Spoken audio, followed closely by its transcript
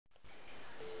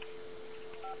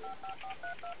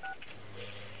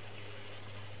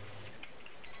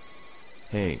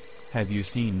Hey, have you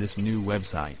seen this new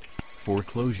website,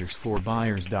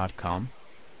 foreclosuresforbuyers.com?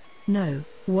 No,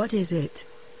 what is it?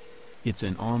 It's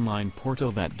an online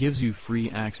portal that gives you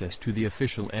free access to the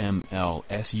official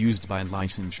MLS used by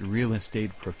licensed real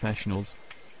estate professionals.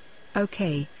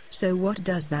 Okay, so what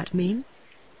does that mean?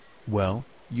 Well,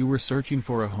 you were searching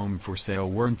for a home for sale,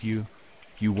 weren't you?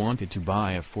 You wanted to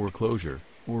buy a foreclosure,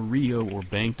 or REO or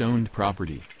bank-owned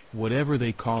property, whatever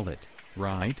they call it,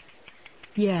 right?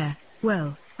 Yeah,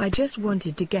 well, I just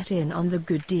wanted to get in on the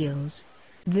good deals.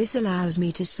 This allows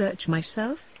me to search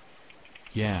myself?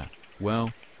 Yeah,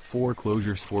 well,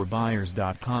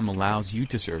 foreclosuresforbuyers.com allows you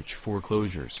to search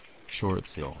foreclosures, short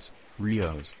sales,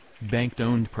 REOs,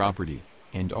 bank-owned property,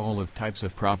 and all of types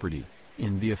of property,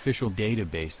 in the official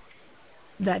database.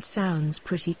 That sounds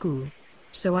pretty cool.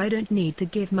 So I don't need to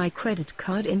give my credit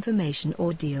card information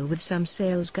or deal with some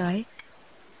sales guy?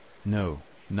 No,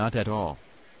 not at all.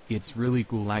 It's really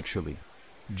cool actually.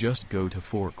 Just go to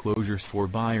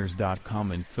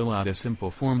foreclosuresforbuyers.com and fill out a simple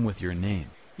form with your name,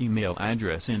 email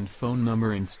address and phone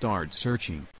number and start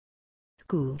searching.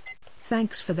 Cool.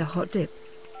 Thanks for the hot tip.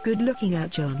 Good looking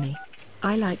out, Johnny.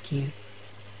 I like you.